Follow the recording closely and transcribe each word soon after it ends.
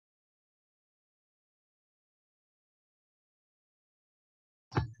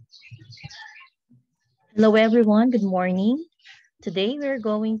Hello everyone, good morning. Today we're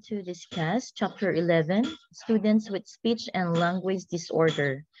going to discuss chapter 11, students with speech and language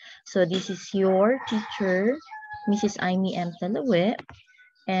disorder. So this is your teacher, Mrs. Aimee M. Talawe,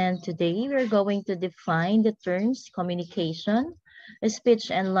 and today we're going to define the terms communication, speech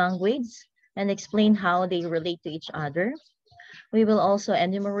and language, and explain how they relate to each other. We will also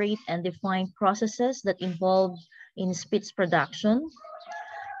enumerate and define processes that involve in speech production,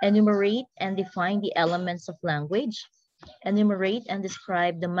 enumerate and define the elements of language, enumerate and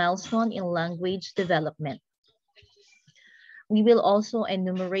describe the milestone in language development. We will also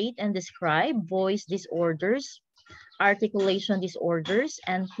enumerate and describe voice disorders, articulation disorders,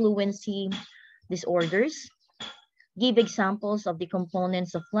 and fluency disorders, give examples of the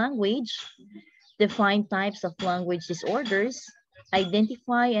components of language, define types of language disorders,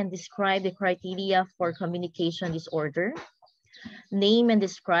 identify and describe the criteria for communication disorder, name and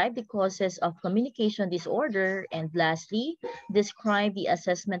describe the causes of communication disorder, and lastly, describe the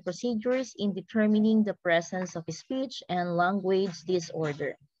assessment procedures in determining the presence of speech and language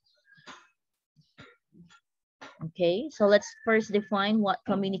disorder. Okay, so let's first define what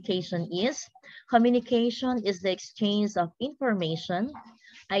communication is. Communication is the exchange of information,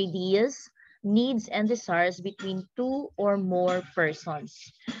 ideas, needs, and desires between two or more persons.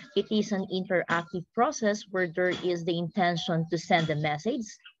 It is an interactive process where there is the intention to send a message,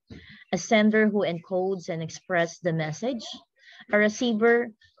 a sender who encodes and expresses the message, a receiver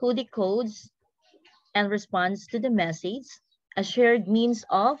who decodes and responds to the message, a shared means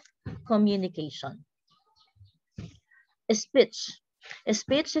of communication. Speech.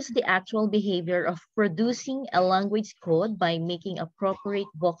 Speech is the actual behavior of producing a language code by making appropriate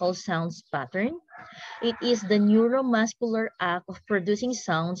vocal sounds pattern. It is the neuromuscular act of producing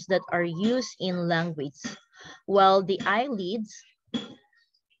sounds that are used in language, while the eyelids,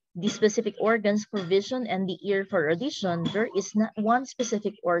 the specific organs for vision, and the ear for audition, there is not one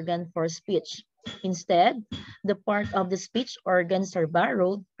specific organ for speech. Instead, the part of the speech organs are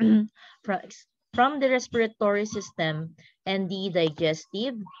borrowed from the respiratory system and the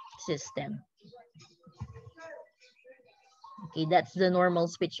digestive system. Okay, that's the normal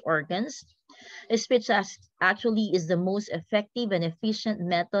speech organs. Speech actually is the most effective and efficient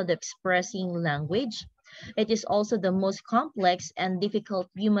method of expressing language. It is also the most complex and difficult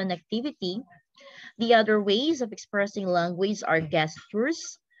human activity. The other ways of expressing language are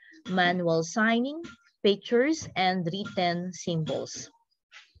gestures, manual signing, pictures, and written symbols.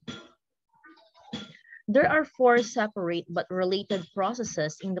 There are four separate but related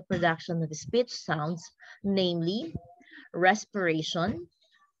processes in the production of speech sounds, namely respiration,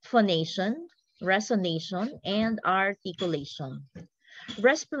 phonation, resonation, and articulation.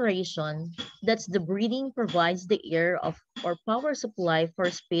 Respiration, that's the breathing provides the air of or power supply for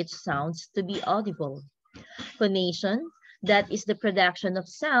speech sounds to be audible. Phonation, that is the production of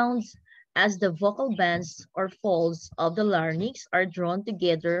sounds as the vocal bands or folds of the larynx are drawn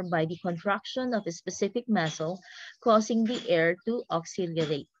together by the contraction of a specific muscle, causing the air to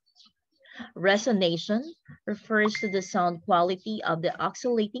oscillate. Resonation refers to the sound quality of the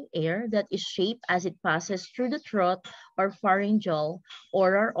oscillating air that is shaped as it passes through the throat or pharyngeal,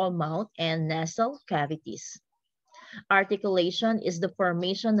 oral or mouth, and nasal cavities. Articulation is the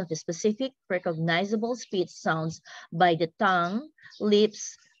formation of specific recognizable speech sounds by the tongue,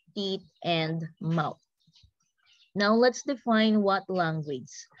 lips, teeth, and mouth. Now let's define what language.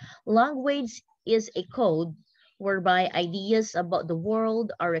 Language is a code whereby ideas about the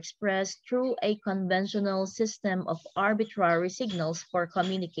world are expressed through a conventional system of arbitrary signals for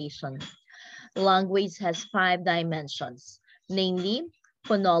communication. Language has 5 dimensions, namely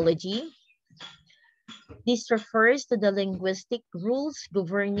phonology. This refers to the linguistic rules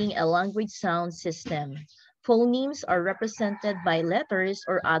governing a language sound system. Phonemes are represented by letters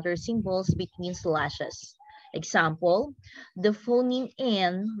or other symbols between slashes. Example, the phoneme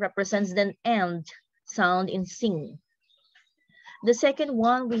N represents the end sound in sing. The second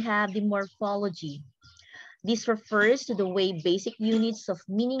one, we have the morphology. This refers to the way basic units of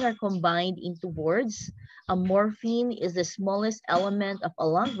meaning are combined into words. A morpheme is the smallest element of a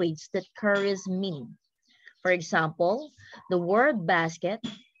language that carries meaning. For example, the word basket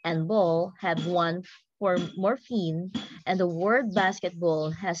and ball have one morpheme, and the word basketball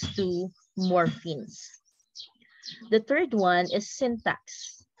has 2 morphemes. The third one is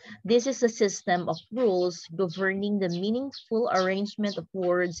syntax. This is a system of rules governing the meaningful arrangement of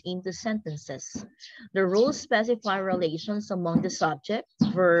words into sentences. The rules specify relations among the subject,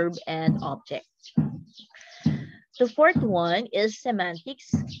 verb, and object. The fourth one is semantics,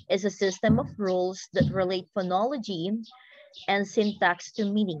 is a system of rules that relate phonology and syntax to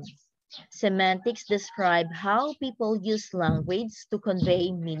meaning. Semantics describe how people use language to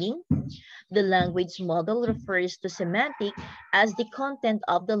convey meaning. The language model refers to semantic as the content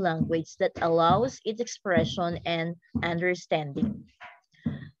of the language that allows its expression and understanding.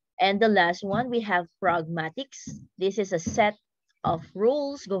 And the last one, we have pragmatics. This is a set of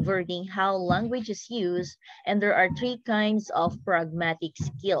rules governing how language is used, and there are three kinds of pragmatic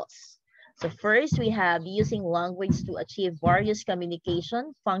skills. So first, we have using language to achieve various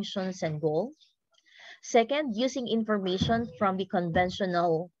communication functions and goals. Second, using information from the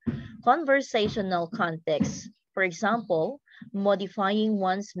conventional conversational context. For example, modifying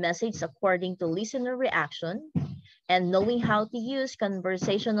one's message according to listener reaction, and knowing how to use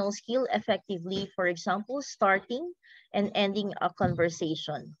conversational skill effectively, for example, starting and ending a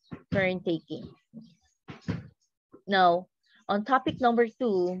conversation, turn taking. Now, on topic number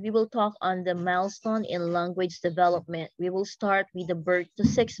 2, we will talk on the milestone in language development. We will start with the birth to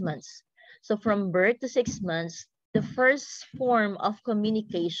 6 months. So from birth to 6 months, the first form of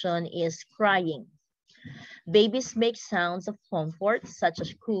communication is crying. Babies make sounds of comfort such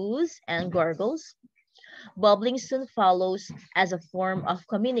as coos and gargles. Bubbling soon follows as a form of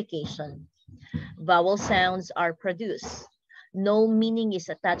communication. Vowel sounds are produced. No meaning is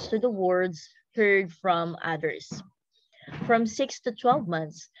attached to the words heard from others. From 6 to 12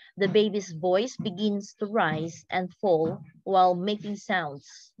 months, the baby's voice begins to rise and fall while making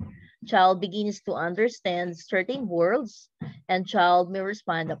sounds. Child begins to understand certain words, and child may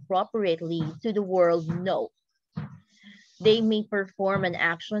respond appropriately to the word no. They may perform an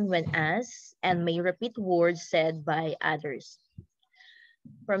action when asked and may repeat words said by others.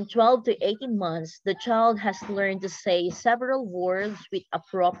 From 12 to 18 months, the child has learned to say several words with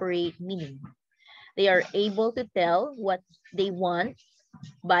appropriate meaning. They are able to tell what they want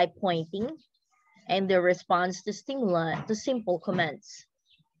by pointing and their response to stimuli to simple commands.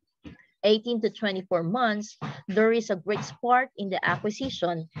 18 to 24 months, there is a great spark in the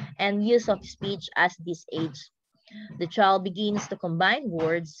acquisition and use of speech at this age. The child begins to combine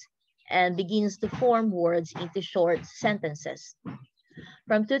words and begins to form words into short sentences.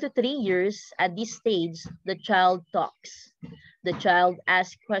 From 2 to 3 years, at this stage, the child talks. The child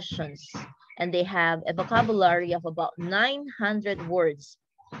asks questions, and they have a vocabulary of about 900 words.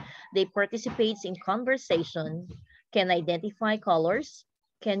 They participate in conversation, can identify colors,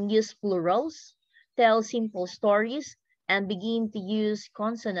 can use plurals, tell simple stories, and begin to use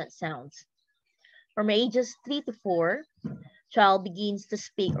consonant sounds. From ages 3 to 4, child begins to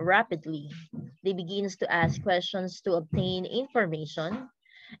speak rapidly. They begins to ask questions to obtain information,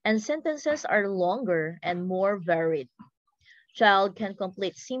 and sentences are longer and more varied. Child can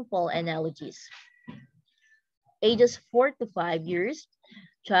complete simple analogies. Ages 4 to 5 years,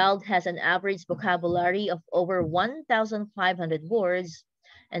 child has an average vocabulary of over 1,500 words,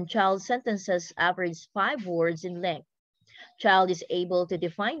 and child sentences average 5 words in length. Child is able to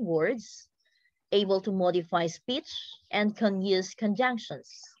define words, able to modify speech, and can use conjunctions.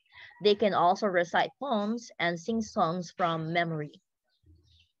 They can also recite poems and sing songs from memory.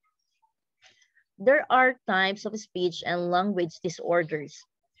 There are types of speech and language disorders.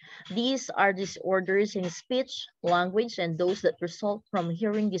 These are disorders in speech, language, and those that result from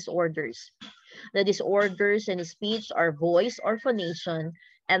hearing disorders. The disorders in speech are voice or phonation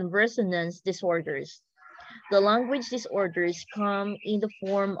and resonance disorders. The language disorders come in the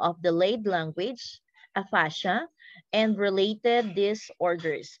form of delayed language, aphasia, and related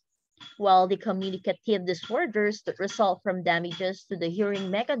disorders, while the communicative disorders that result from damages to the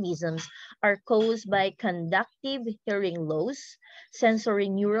hearing mechanisms are caused by conductive hearing loss, sensory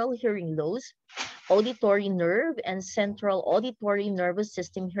neural hearing loss, auditory nerve and central auditory nervous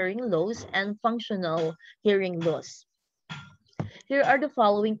system hearing loss, and functional hearing loss. Here are the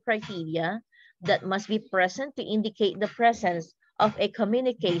following criteria that must be present to indicate the presence of a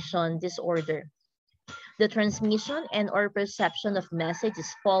communication disorder. The transmission and or perception of message is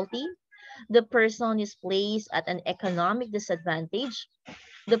faulty. The person is placed at an economic disadvantage.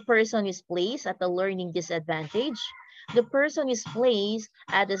 The person is placed at a learning disadvantage. The person is placed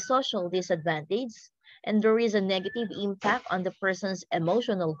at a social disadvantage. And there is a negative impact on the person's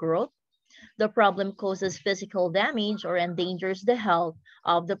emotional growth. The problem causes physical damage or endangers the health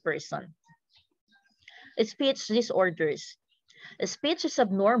of the person. Speech disorders. Speech is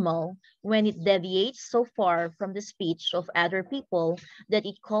abnormal when it deviates so far from the speech of other people that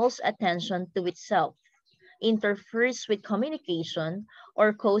it calls attention to itself, interferes with communication,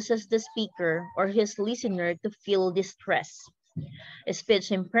 or causes the speaker or his listener to feel distress.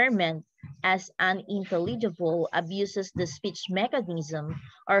 Speech impairment as unintelligible, abuses the speech mechanism,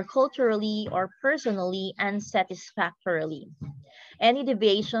 or culturally or personally unsatisfactorily. Any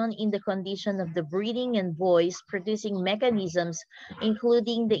deviation in the condition of the breathing and voice producing mechanisms,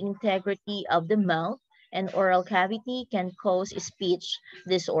 including the integrity of the mouth and oral cavity, can cause speech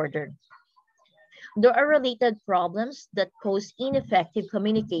disorder. There are related problems that cause ineffective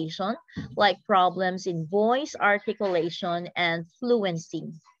communication, like problems in voice, articulation, and fluency.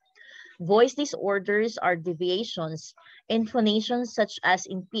 Voice disorders are deviations, intonations such as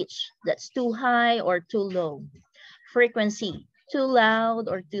in pitch, that's too high or too low, frequency, too loud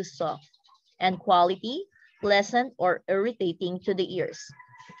or too soft, and quality, pleasant or irritating to the ears.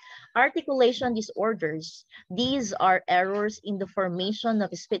 Articulation disorders, these are errors in the formation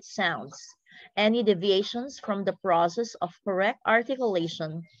of speech sounds. Any deviations from the process of correct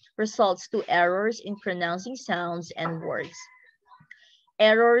articulation results to errors in pronouncing sounds and words.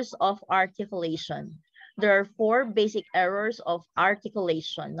 Errors of articulation. There are four basic errors of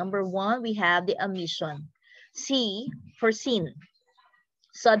articulation. Number one, we have the omission. C for sin.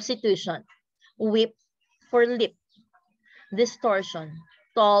 Substitution. Whip for lip. Distortion.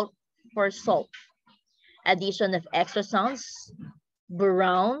 Salt for salt. Addition of extra sounds.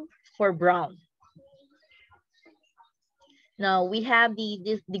 Brown for brown. Now, we have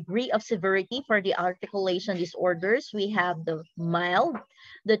the degree of severity for the articulation disorders. We have the mild.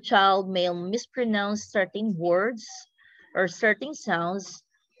 The child may mispronounce certain words or certain sounds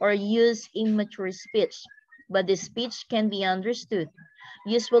or use immature speech, but the speech can be understood.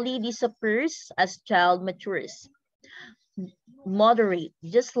 Usually, this occurs as child matures. Moderate,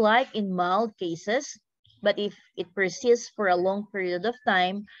 just like in mild cases, but if it persists for a long period of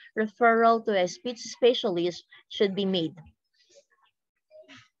time, referral to a speech specialist should be made.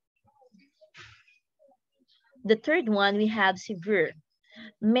 The third one, we have severe.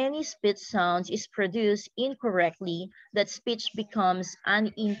 Many speech sounds is produced incorrectly that speech becomes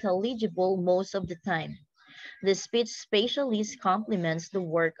unintelligible most of the time. The speech specialist complements the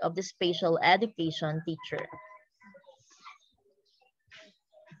work of the special education teacher.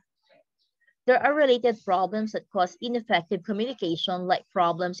 There are related problems that cause ineffective communication, like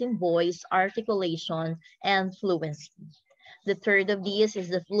problems in voice, articulation, and fluency. The third of these is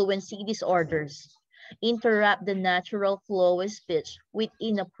the fluency disorders. Interrupt the natural flow of speech with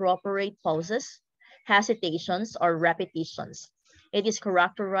inappropriate pauses, hesitations, or repetitions. It is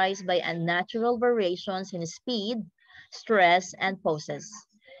characterized by unnatural variations in speed, stress, and pauses.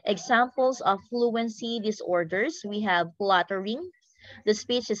 Examples of fluency disorders, we have fluttering. The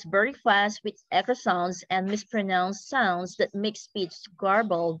speech is very fast with echo sounds and mispronounced sounds that make speech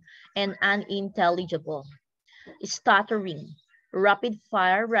garbled and unintelligible. Stuttering.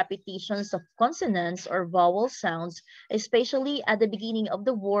 Rapid-fire repetitions of consonants or vowel sounds, especially at the beginning of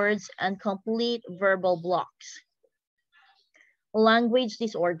the words, and complete verbal blocks. Language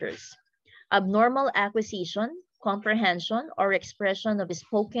disorders. Abnormal acquisition, comprehension, or expression of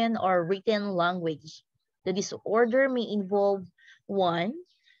spoken or written language. The disorder may involve 1.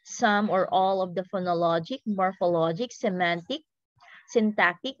 Some or all of the phonologic, morphologic, semantic,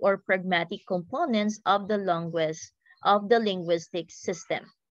 syntactic, or pragmatic components of the linguistic system.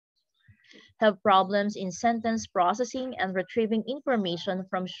 Have problems in sentence processing and retrieving information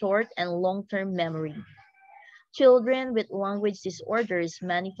from short and long-term memory. Children with language disorders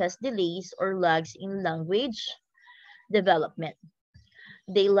manifest delays or lags in language development.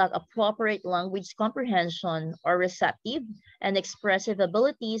 They lack appropriate language comprehension or receptive and expressive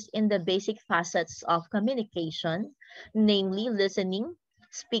abilities in the basic facets of communication, namely listening,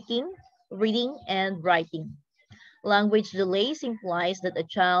 speaking, reading, and writing. Language delays implies that a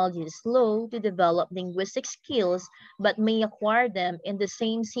child is slow to develop linguistic skills but may acquire them in the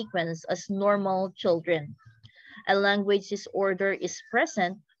same sequence as normal children. A language disorder is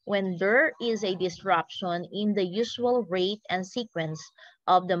present when there is a disruption in the usual rate and sequence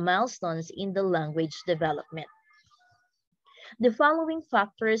of the milestones in the language development. The following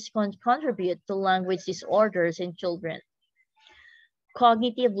factors contribute to language disorders in children: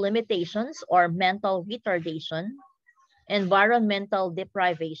 cognitive limitations or mental retardation, environmental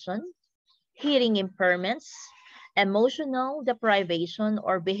deprivation, hearing impairments, emotional deprivation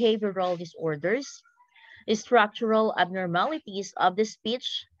or behavioral disorders, structural abnormalities of the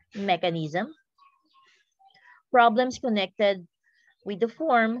speech mechanism, problems connected with the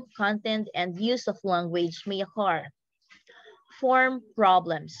form, content, and use of language may occur. Form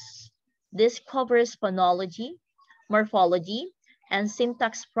problems. This covers phonology, morphology, and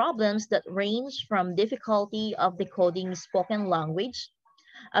syntax problems that range from difficulty of decoding spoken language,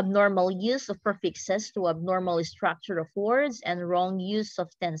 abnormal use of prefixes to abnormal structure of words, and wrong use of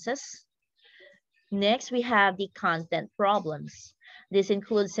tenses, Next, we have the content problems. This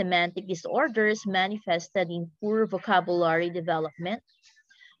includes semantic disorders manifested in poor vocabulary development,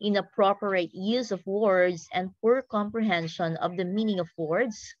 inappropriate use of words, and poor comprehension of the meaning of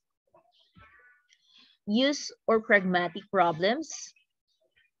words, use or pragmatic problems,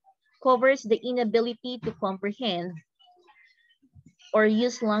 covers the inability to comprehend or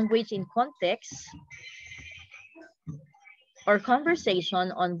use language in context or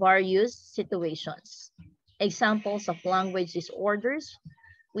conversation on various situations. Examples of language disorders,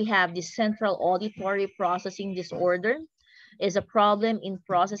 we have the central auditory processing disorder, is a problem in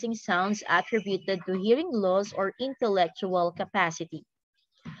processing sounds attributed to hearing loss or intellectual capacity.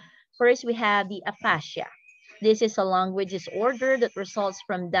 First, we have the aphasia. This is a language disorder that results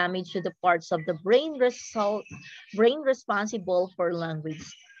from damage to the parts of the brain responsible for language.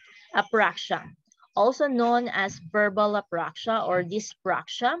 Apraxia, also known as verbal apraxia or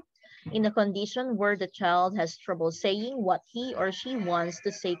dyspraxia, in a condition where the child has trouble saying what he or she wants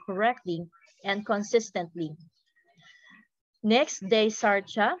to say correctly and consistently. Next,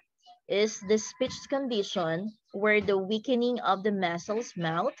 dysarthria is the speech condition where the weakening of the muscles,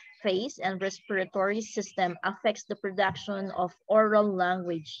 mouth, face, and respiratory system affects the production of oral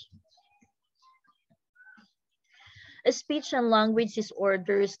language. Speech and language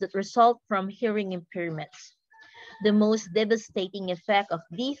disorders that result from hearing impairments. The most devastating effect of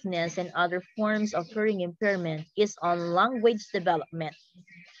deafness and other forms of hearing impairment is on language development.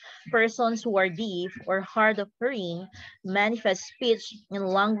 Persons who are deaf or hard of hearing manifest speech and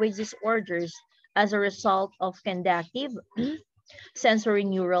language disorders as a result of conductive, sensory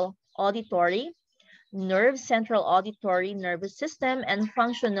neural, auditory, nerve, central auditory nervous system, and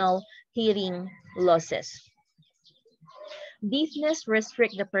functional hearing losses. Deafness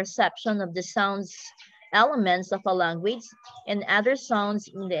restricts the perception of the sounds elements of a language and other sounds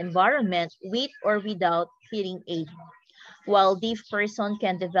in the environment with or without hearing aid. While deaf person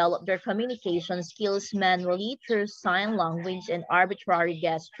can develop their communication skills manually through sign language and arbitrary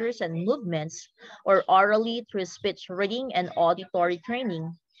gestures and movements, or orally through speech reading and auditory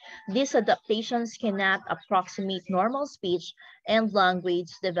training, these adaptations cannot approximate normal speech and language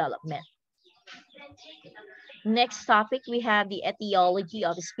development. Next topic, we have the etiology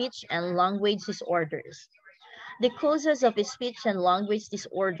of speech and language disorders. The causes of speech and language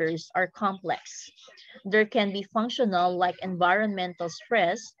disorders are complex. There can be functional, like environmental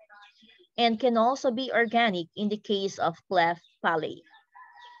stress, and can also be organic in the case of cleft palate.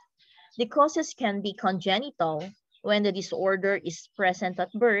 The causes can be congenital when the disorder is present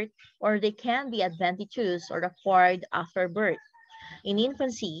at birth, or they can be adventitious or acquired after birth, in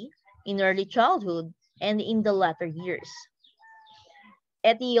infancy, in early childhood, and in the latter years.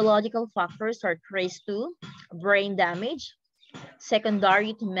 Etiological factors are traced to brain damage,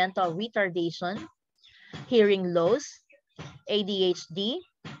 secondary to mental retardation, hearing loss, ADHD,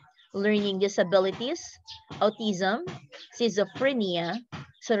 learning disabilities, autism, schizophrenia,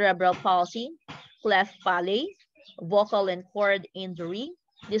 cerebral palsy, cleft palate, vocal and cord injury,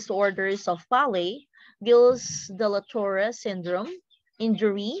 disorders of palate, Gilles de la Torre syndrome,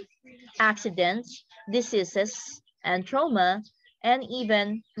 injury, accidents, diseases, and trauma, and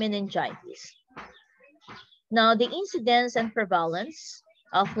even meningitis. Now, the incidence and prevalence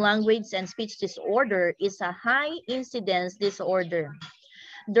of language and speech disorder is a high incidence disorder.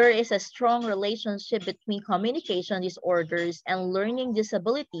 There is a strong relationship between communication disorders and learning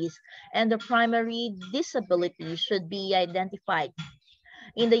disabilities, and the primary disability should be identified.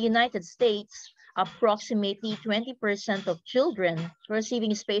 In the United States, approximately 20% of children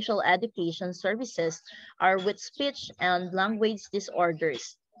receiving special education services are with speech and language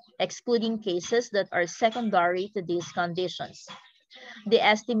disorders, excluding cases that are secondary to these conditions. The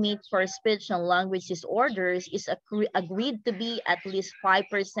estimate for speech and language disorders is agreed to be at least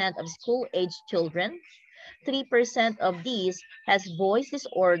 5% of school-age children. 3% of these has voice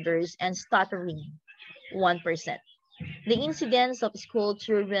disorders and stuttering, 1%. The incidence of school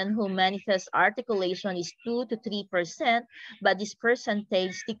children who manifest articulation is 2 to 3%, but this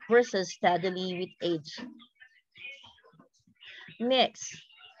percentage decreases steadily with age. Next,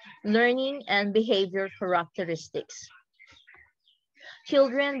 learning and behavior characteristics.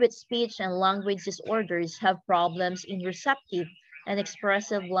 Children with speech and language disorders have problems in receptive and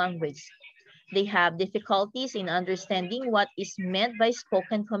expressive language. They have difficulties in understanding what is meant by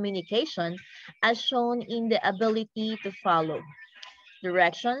spoken communication, as shown in the ability to follow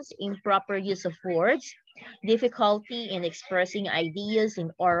directions, improper use of words, difficulty in expressing ideas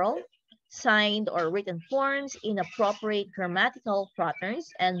in oral, signed or written forms, inappropriate grammatical patterns,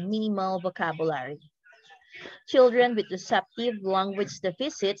 and minimal vocabulary. Children with receptive language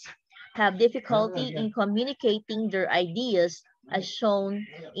deficits have difficulty in communicating their ideas as shown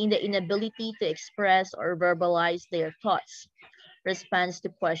in the inability to express or verbalize their thoughts, response to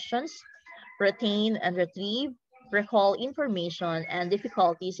questions, retain and retrieve, recall information, and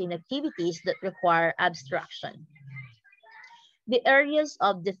difficulties in activities that require abstraction. The areas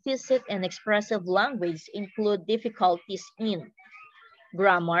of deficit in expressive language include difficulties in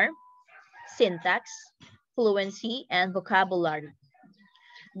grammar, syntax, fluency, and vocabulary.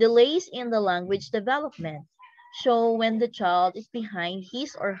 Delays in the language development show when the child is behind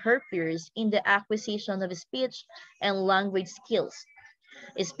his or her peers in the acquisition of speech and language skills.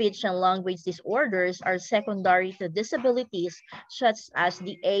 Speech and language disorders are secondary to disabilities such as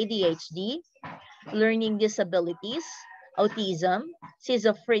the ADHD, learning disabilities, autism,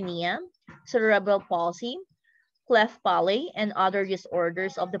 schizophrenia, cerebral palsy, cleft palate, and other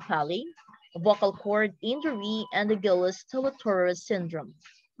disorders of the palate, vocal cord injury, and the Gillis-Tulatorus syndrome.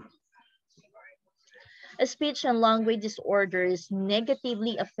 Speech and language disorders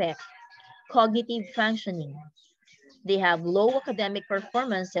negatively affect cognitive functioning. They have low academic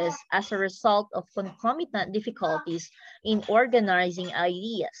performances as a result of concomitant difficulties in organizing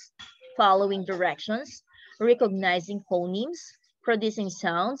ideas, following directions, recognizing phonemes, producing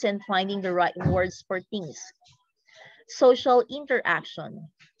sounds, and finding the right words for things. Social interaction.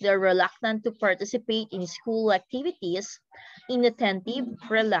 They're reluctant to participate in school activities, inattentive,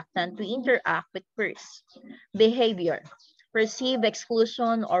 reluctant to interact with peers. Behavior. Perceive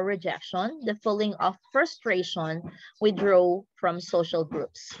exclusion or rejection, the feeling of frustration, withdraw from social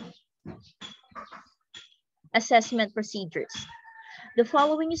groups. Assessment procedures. The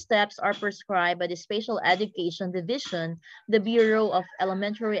following steps are prescribed by the Special Education Division, the Bureau of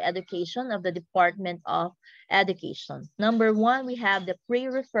Elementary Education of the Department of Education. Number one, we have the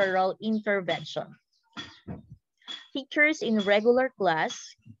pre-referral intervention. Teachers in regular class,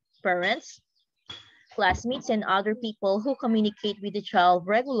 parents, classmates, and other people who communicate with the child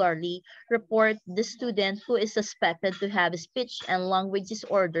regularly report the student who is suspected to have speech and language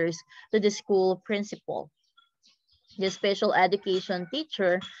disorders to the school principal. The special education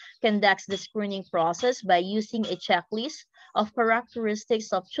teacher conducts the screening process by using a checklist of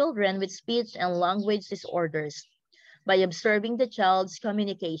characteristics of children with speech and language disorders. By observing the child's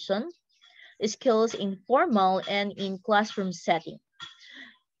communication skills in formal and in classroom setting,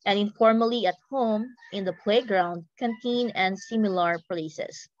 and informally at home, in the playground, canteen, and similar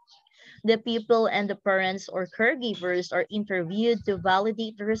places. The pupil and the parents or caregivers are interviewed to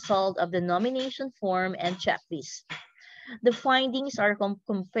validate the result of the nomination form and checklist. The findings are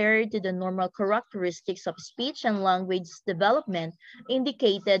compared to the normal characteristics of speech and language development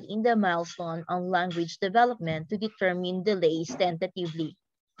indicated in the milestone on language development to determine delays tentatively.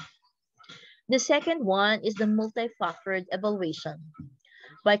 The second one is the multifactored evaluation.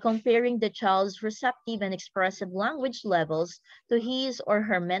 By comparing the child's receptive and expressive language levels to his or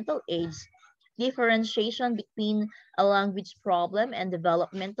her mental age, differentiation between a language problem and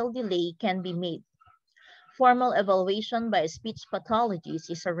developmental delay can be made. Formal evaluation by speech pathologists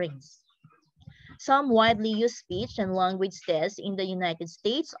is arranged. Some widely used speech and language tests in the United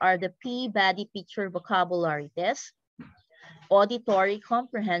States are the P-Body Picture Vocabulary Test, Auditory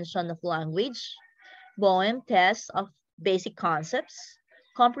Comprehension of Language, Boehm Test of Basic Concepts,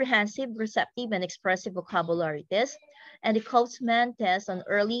 Comprehensive Receptive and Expressive Vocabulary Test, and the Kaufman Test on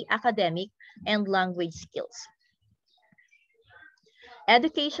Early Academic and Language Skills.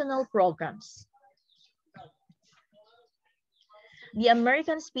 Educational programs. The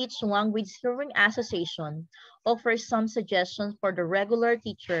American Speech Language Hearing Association offers some suggestions for the regular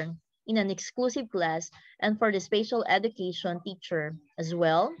teacher in an exclusive class and for the special education teacher as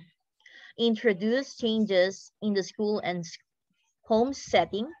well. Introduce changes in the school and home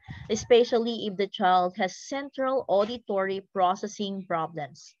setting, especially if the child has central auditory processing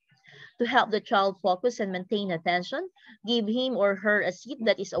problems. To help the child focus and maintain attention, give him or her a seat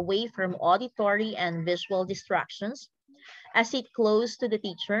that is away from auditory and visual distractions. A seat close to the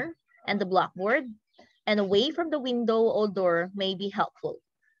teacher and the blackboard and away from the window or door may be helpful.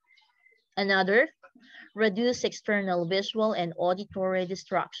 Another, reduce external visual and auditory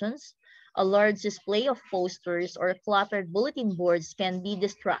distractions. A large display of posters or cluttered bulletin boards can be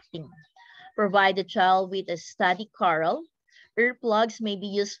distracting. Provide the child with a study carrel. Earplugs may be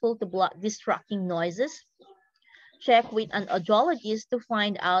useful to block distracting noises. Check with an audiologist to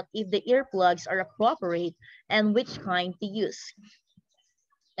find out if the earplugs are appropriate and which kind to use.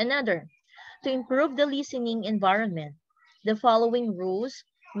 Another, to improve the listening environment, the following rules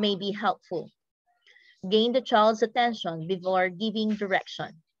may be helpful. Gain the child's attention before giving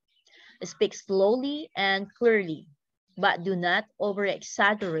direction. Speak slowly and clearly. but do not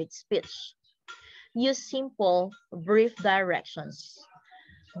over-exaggerate speech. Use simple, brief directions.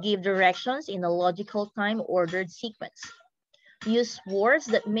 Give directions in a logical time-ordered sequence. Use words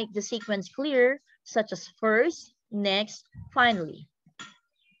that make the sequence clear, such as first, next, finally.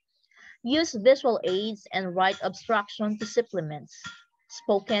 Use visual aids and write abstraction to supplement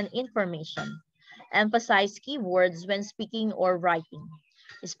spoken information. Emphasize keywords when speaking or writing,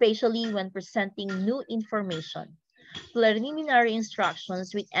 especially when presenting new information. Preliminary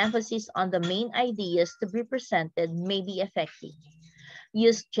instructions with emphasis on the main ideas to be presented may be effective.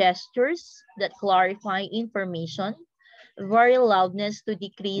 Use gestures that clarify information. Vary loudness to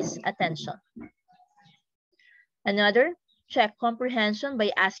decrease attention. Another, check comprehension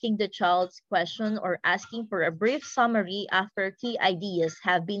by asking the child's question or asking for a brief summary after key ideas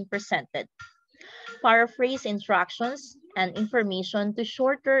have been presented. Paraphrase instructions and information to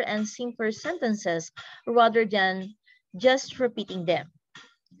shorter and simpler sentences rather than just repeating them.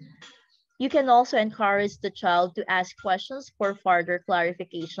 You can also encourage the child to ask questions for further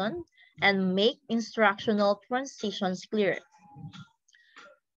clarification and make instructional transitions clear.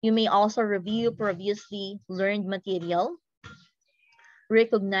 You may also review previously learned material,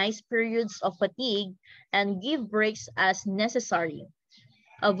 recognize periods of fatigue, and give breaks as necessary.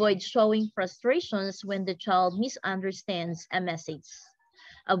 Avoid showing frustrations when the child misunderstands a message.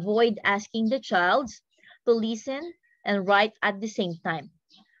 Avoid asking the child to listen and write at the same time.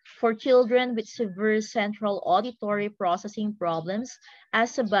 For children with severe central auditory processing problems,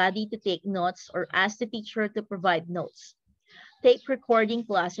 ask somebody to take notes or ask the teacher to provide notes. Tape recording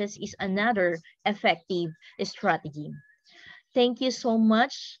classes is another effective strategy. Thank you so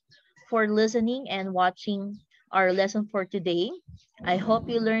much for listening and watching our lesson for today. I hope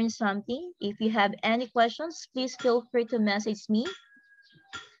you learned something. If you have any questions, please feel free to message me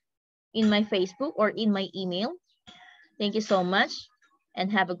in my Facebook or in my email. Thank you so much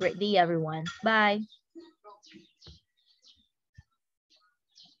and have a great day, everyone. Bye.